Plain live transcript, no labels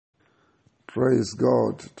Praise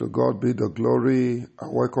God. To God be the glory. I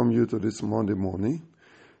welcome you to this Monday morning,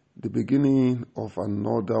 the beginning of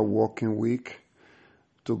another working week.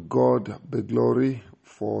 To God be glory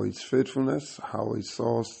for His faithfulness, how He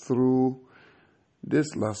saw us through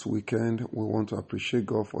this last weekend. We want to appreciate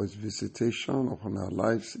God for His visitation upon our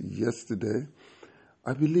lives yesterday.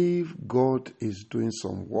 I believe God is doing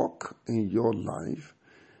some work in your life,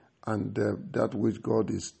 and that which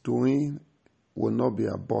God is doing will not be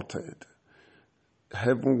aborted.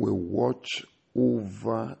 Heaven will watch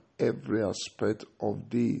over every aspect of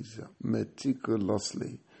these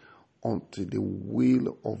meticulously until the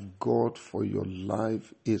will of God for your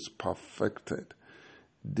life is perfected.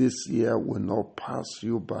 This year will not pass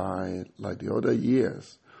you by like the other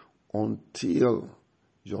years until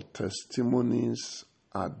your testimonies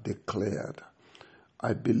are declared.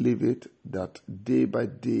 I believe it that day by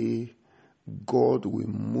day God will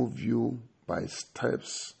move you by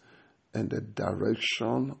steps and the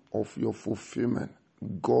direction of your fulfillment.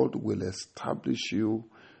 God will establish you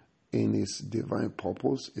in His divine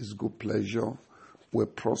purpose. His good pleasure will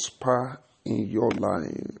prosper in your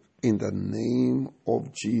life in the name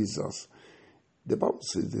of Jesus. The Bible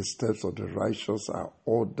says the steps of the righteous are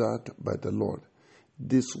ordered by the Lord.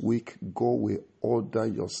 This week, God will order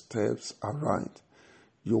your steps aright.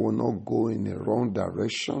 You will not go in the wrong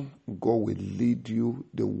direction. God will lead you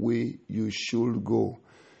the way you should go.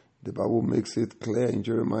 The Bible makes it clear in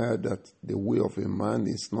Jeremiah that the way of a man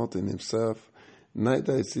is not in himself,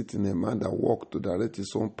 neither is it in a man that walks to direct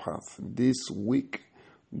his own path. This week,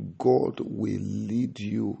 God will lead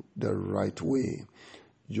you the right way.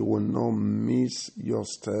 You will not miss your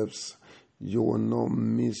steps. You will not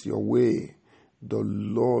miss your way. The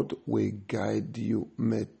Lord will guide you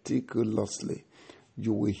meticulously.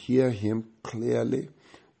 You will hear Him clearly.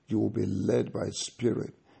 You will be led by His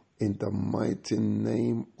Spirit. In the mighty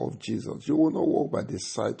name of Jesus. You will not walk by the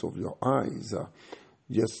sight of your eyes.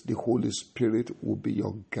 Yes, the Holy Spirit will be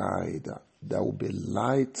your guide. There will be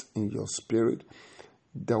light in your spirit.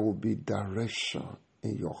 There will be direction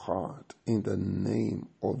in your heart. In the name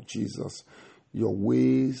of Jesus. Your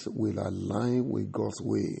ways will align with God's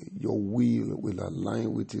way. Your will will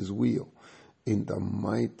align with His will. In the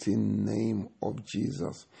mighty name of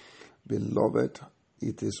Jesus. Beloved,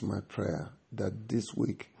 it is my prayer that this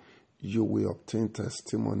week you will obtain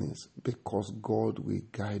testimonies because God will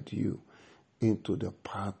guide you into the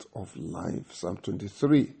path of life. Psalm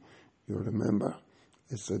 23, you remember?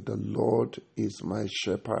 It said, the Lord is my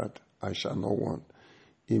shepherd, I shall not want.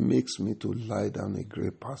 He makes me to lie down in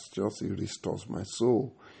great pastures. He restores my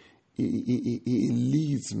soul. He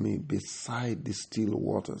leads me beside the still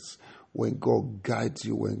waters. When God guides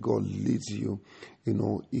you, when God leads you, He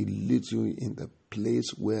leads you in the place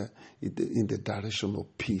where, in the direction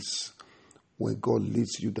of peace. When God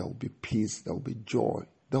leads you, there will be peace, there will be joy,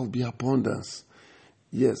 there will be abundance.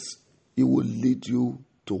 Yes, He will lead you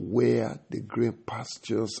to where the green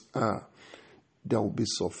pastures are. There will be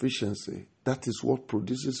sufficiency. That is what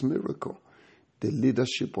produces miracle. The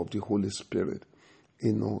leadership of the Holy Spirit,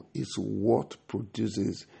 is what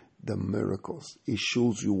produces the miracles. It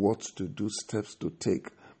shows you what to do, steps to take,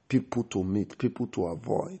 people to meet, people to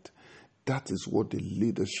avoid. That is what the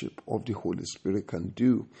leadership of the Holy Spirit can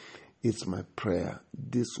do. It's my prayer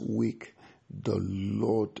this week, the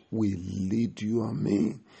Lord will lead you and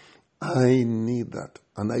me. I need that,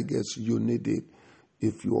 and I guess you need it.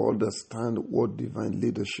 If you understand what divine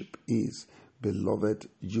leadership is, beloved,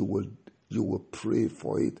 you will pray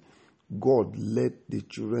for it. God led the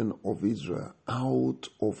children of Israel out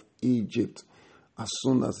of Egypt. As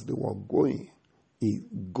soon as they were going,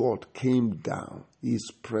 God came down.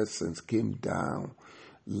 His presence came down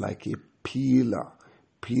like a pillar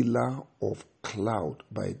of cloud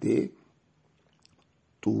by day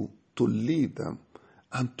to lead them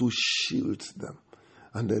and to shield them.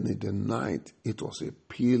 And then in the night, it was a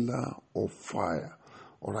pillar of fire.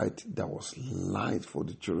 All right, there was light for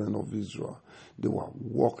the children of Israel. They were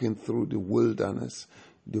walking through the wilderness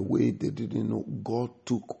the way they didn't know. God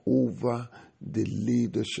took over the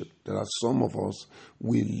leadership. There are some of us,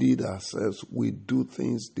 we lead ourselves. We do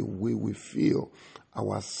things the way we feel.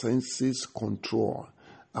 Our senses control.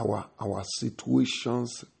 Our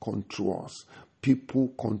situations control us. People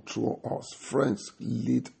control us. Friends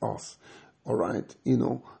lead us. All right,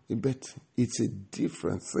 but it's a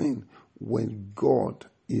different thing when God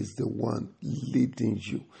is the one leading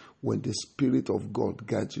you. When the Spirit of God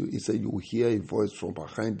guides you, He said you will hear a voice from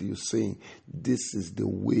behind you saying, this is the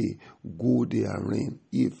way, go therein.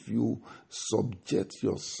 If you subject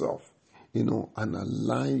yourself, and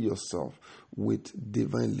align yourself with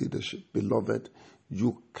divine leadership, beloved,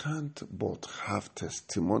 you can't but have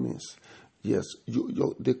testimonies. Yes,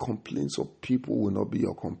 the complaints of people will not be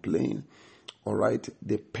your complaint. All right,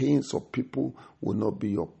 the pains of people will not be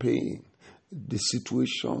your pain. The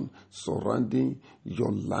situation surrounding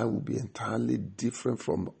your life will be entirely different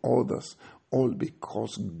from others, all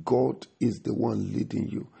because God is the one leading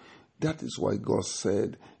you. That is why God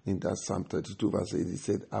said in that Psalm 32 verse 8, He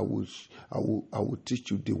said, I will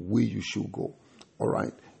teach you the way you should go. All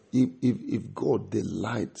right. If God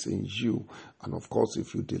delights in you, and of course,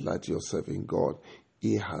 if you delight yourself in God,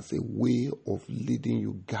 He has a way of leading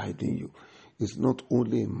you, guiding you. It's not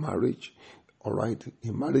only in marriage, all right?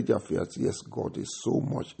 In marriage affairs, yes, God is so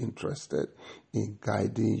much interested in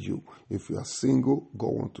guiding you. If you are single,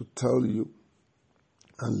 God wants to tell you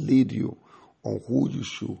and lead you on who you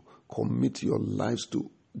should commit your lives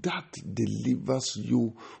to. That delivers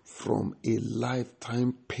you from a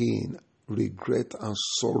lifetime pain, regret, and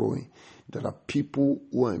sorrowing. There are people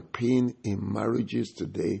who are in pain in marriages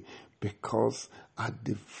today because at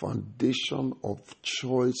the foundation of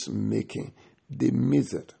choice making, they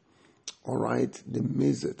miss it. All right? They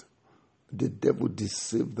miss it. The devil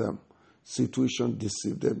deceived them. Situation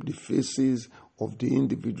deceived them. The faces of the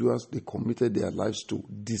individuals they committed their lives to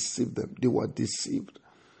deceived them. They were deceived.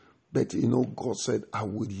 But God said, I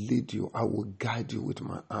will lead you. I will guide you with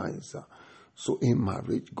my eyes. So in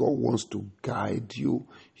marriage, God wants to guide you.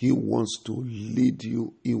 He wants to lead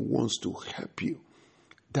you. He wants to help you.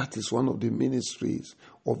 That is one of the ministries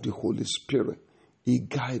of the Holy Spirit. He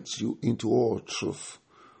guides you into all truth.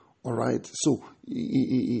 All right. So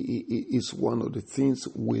it's one of the things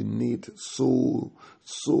we need so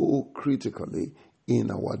critically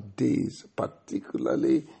in our days,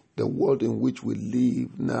 particularly the world in which we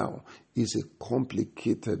live now is a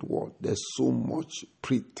complicated world. There's so much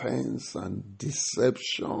pretense and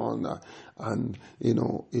deception, and a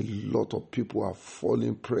lot of people are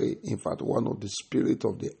falling prey. In fact, one of the spirit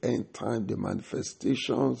of the end time, the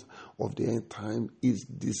manifestations of the end time is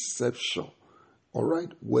deception. All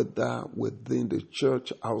right, whether within the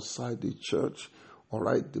church, outside the church. All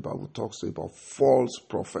right, the Bible talks about false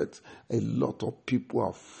prophets. A lot of people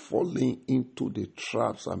are falling into the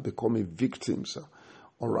traps and becoming victims.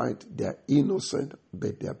 All right, they are innocent,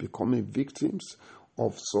 but they are becoming victims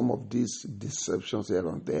of some of these deceptions here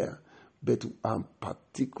and there. But I'm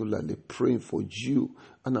particularly praying for you,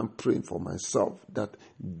 and I'm praying for myself that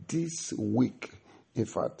this week, in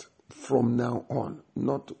fact, from now on,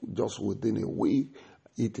 not just within a week,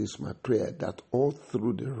 it is my prayer that all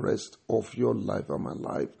through the rest of your life and my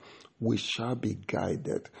life, we shall be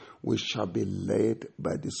guided. We shall be led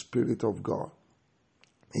by the Spirit of God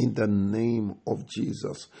in the name of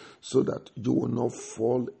Jesus, so that you will not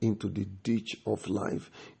fall into the ditch of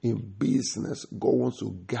life. In business, God wants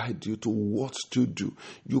to guide you to what to do.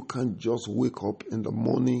 You can't just wake up in the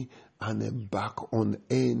morning and embark on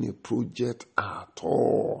any project at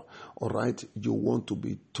all. All right? You want to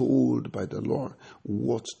be told by the Lord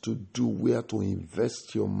what to do, where to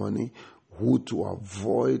invest your money, who to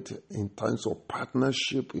avoid in terms of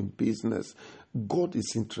partnership in business. God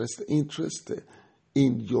is interested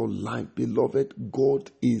in your life, beloved. God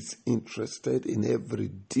is interested in every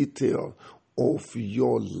detail of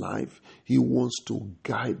your life. He wants to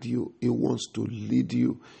guide you. He wants to lead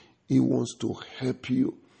you. He wants to help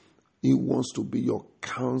you. He wants to be your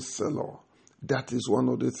counselor. That is one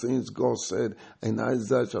of the things God said in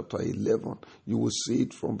Isaiah chapter 11. You will see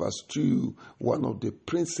it from verse 2. One of the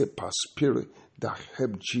principal spirits that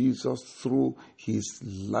helped Jesus through his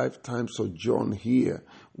lifetime sojourn here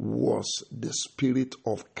was the spirit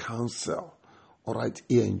of counsel. All right,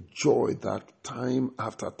 he enjoyed that time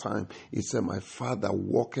after time. He said, my Father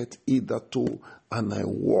walketh hitherto, and I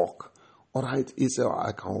walk. All right, he said,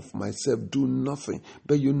 I can of myself do nothing.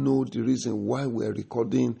 But you know the reason why we're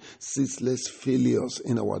recording ceaseless failures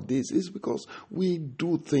in our days is because we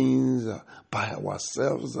do things by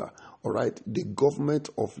ourselves. All right, the government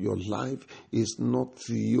of your life is not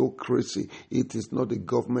theocracy. It is not the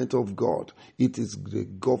government of God. It is the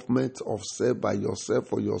government of self, by yourself,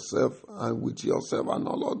 for yourself, and with yourself, and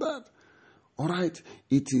all of that. All right,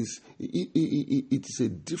 it is a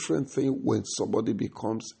different thing when somebody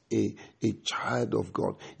becomes a child of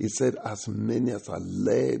God. He said, as many as are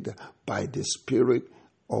led by the Spirit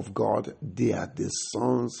of God, they are the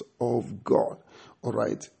sons of God. All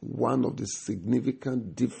right, one of the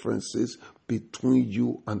significant differences between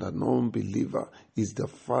you and an unbeliever is the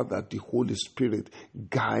fact that the Holy Spirit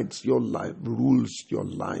guides your life, rules your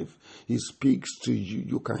life. He speaks to you.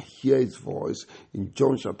 You can hear his voice. In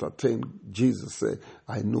John chapter 10, Jesus said,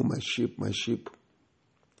 I know my sheep,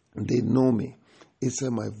 they know me. He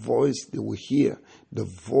said, my voice they will hear. The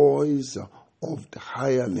voice of the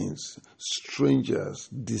hirelings, strangers,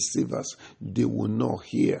 deceivers, they will not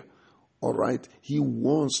hear. All right? He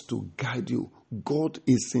wants to guide you. God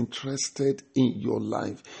is interested in your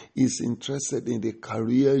life. He's interested in the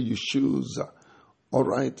career you choose. All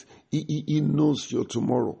right? He knows your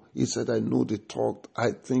tomorrow. He said, I know the thought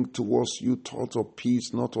I think towards you, thought of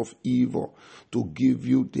peace, not of evil, to give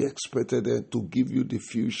you the expected end, to give you the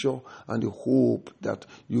future and the hope that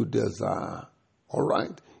you desire. All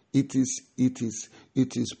right? It is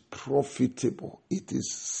profitable. It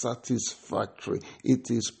is satisfactory.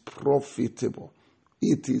 It is profitable.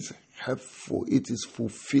 It is helpful. It is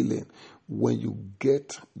fulfilling when you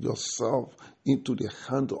get yourself into the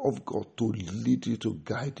hand of God to lead you, to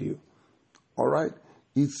guide you. All right?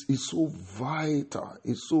 It's so vital.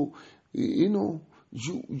 It's so, you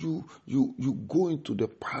go into the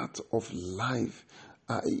path of life.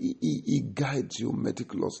 He guides you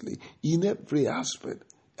meticulously in every aspect.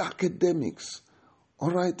 Academics, all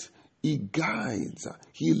right? He guides,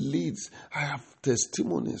 he leads. I have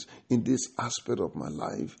testimonies in this aspect of my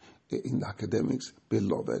life in academics,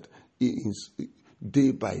 beloved. It is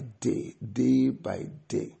day by day.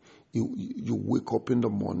 You wake up in the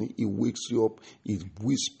morning, it wakes you up, it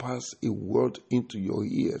whispers a word into your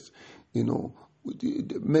ears.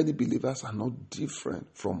 Many believers are not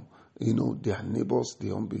different from, their neighbors,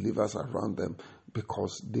 the unbelievers around them,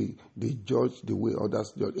 because they judge the way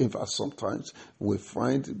others judge. In fact, sometimes we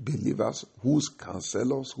find believers whose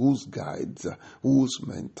counselors, whose guides, whose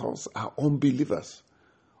mentors are unbelievers.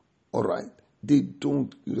 All right? They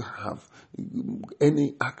don't have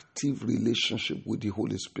any active relationship with the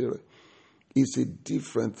Holy Spirit. It's a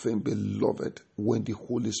different thing, beloved, when the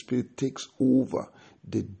Holy Spirit takes over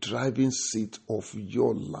the driving seat of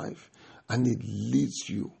your life and it leads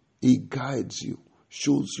you, it guides you,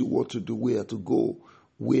 shows you what to do, where to go,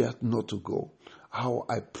 where not to go. How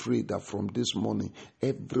I pray that from this morning,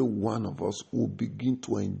 every one of us will begin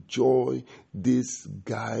to enjoy this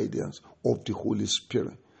guidance of the Holy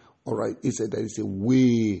Spirit. All right, he said there is a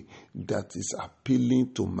way that is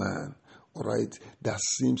appealing to man. All right, that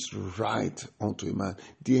seems right unto a man.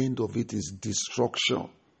 The end of it is destruction.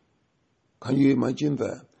 Can you imagine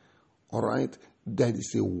that? All right, there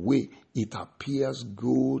is a way. It appears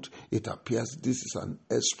good. It appears this is an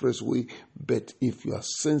express way. But if you are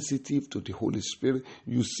sensitive to the Holy Spirit,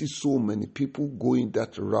 you see so many people going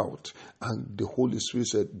that route. And the Holy Spirit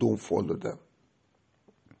said, don't follow them.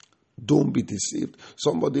 Don't be deceived.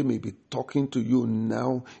 Somebody may be talking to you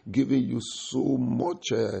now, giving you so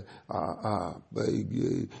much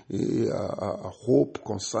hope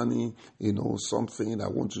concerning, something. I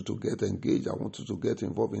want you to get engaged. I want you to get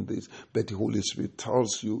involved in this. But the Holy Spirit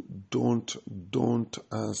tells you, don't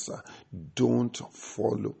answer. Don't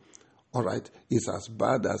follow. All right, it's as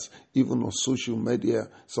bad as even on social media,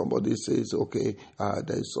 somebody says, okay,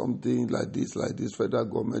 there is something like this, federal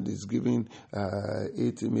government is giving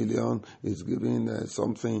 80 million, is giving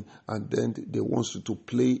something, and then they want you to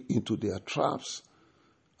play into their traps.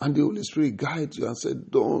 And the Holy Spirit guides you and says,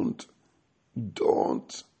 don't.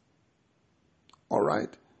 All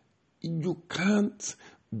right, you can't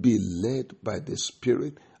be led by the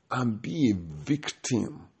Spirit and be a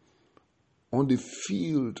victim on the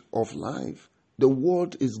field of life. The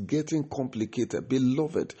world is getting complicated.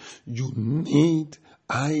 Beloved,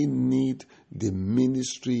 I need the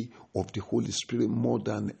ministry of the Holy Spirit more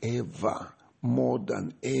than ever. More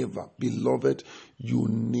than ever. Beloved, you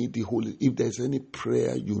need the Holy. If there's any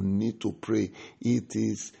prayer you need to pray, it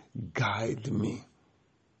is guide me.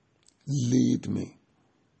 Lead me.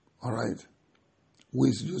 All right. We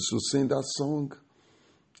used to sing that song.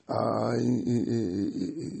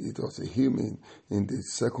 It was a hymn in the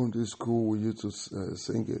secondary school. We used to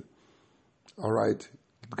sing it. All right.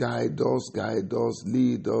 Guide us,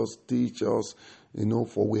 lead us, teach us,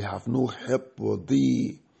 for we have no help but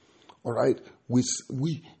thee. All right.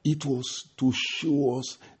 It was to show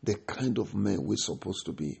us the kind of men we're supposed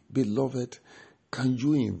to be. Beloved, can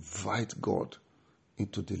you invite God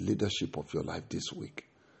into the leadership of your life this week?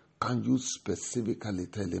 Can you specifically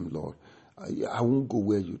tell him, Lord, I won't go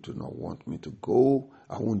where you do not want me to go.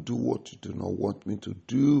 I won't do what you do not want me to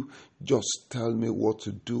do. Just tell me what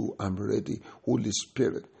to do. I'm ready. Holy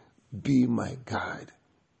Spirit, be my guide.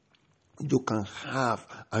 You can have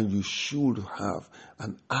and you should have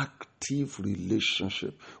an active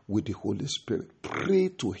relationship with the Holy Spirit. Pray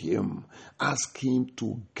to him. Ask him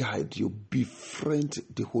to guide you. Befriend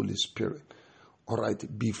the Holy Spirit. All right,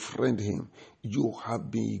 befriend him. You have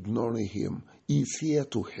been ignoring him. He's here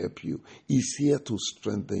to help you. He's here to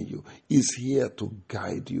strengthen you. He's here to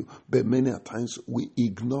guide you. But many times we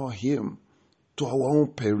ignore him to our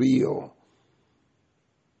own peril.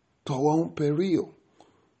 to our own peril.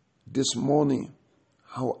 This morning,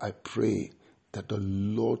 how I pray that the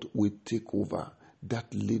Lord will take over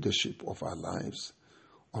that leadership of our lives.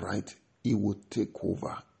 All right? He will take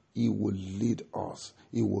over. He will lead us.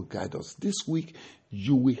 He will guide us. This week,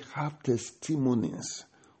 you will have testimonies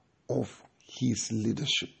of His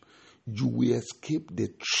leadership. You will escape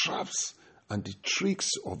the traps and the tricks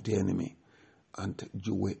of the enemy, and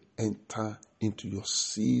you will enter into your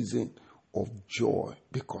season of joy,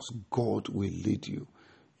 because God will lead you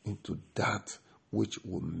into that which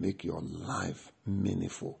will make your life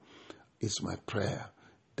meaningful. It's my prayer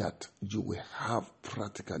that you will have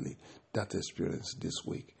practically that experience this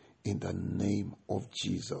week, in the name of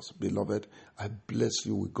Jesus. Beloved, I bless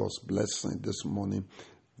you with God's blessing this morning,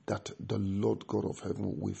 that the Lord God of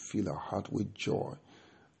heaven will fill our heart with joy,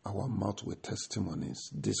 our mouth with testimonies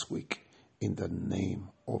this week, in the name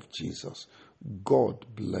of Jesus. God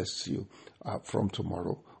bless you. From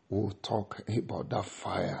tomorrow, we'll talk about that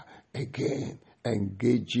fire again.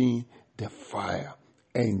 Engaging the fire.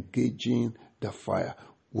 Engaging the fire.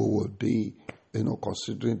 We will be,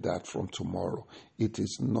 considering that from tomorrow. It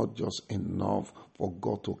is not just enough for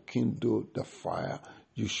God to kindle the fire.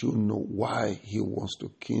 You should know why He wants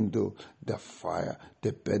to kindle the fire,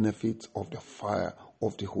 the benefits of the fire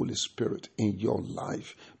of the Holy Spirit in your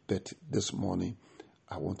life. But this morning,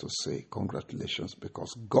 I want to say congratulations,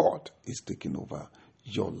 because God is taking over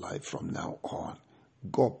your life from now on.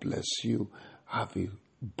 God bless you. Have a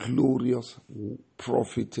glorious,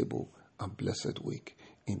 profitable, and blessed week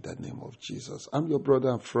in the name of Jesus. I'm your brother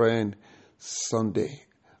and friend, Sunday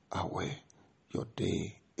Awe. Your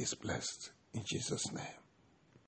day is blessed in Jesus' name.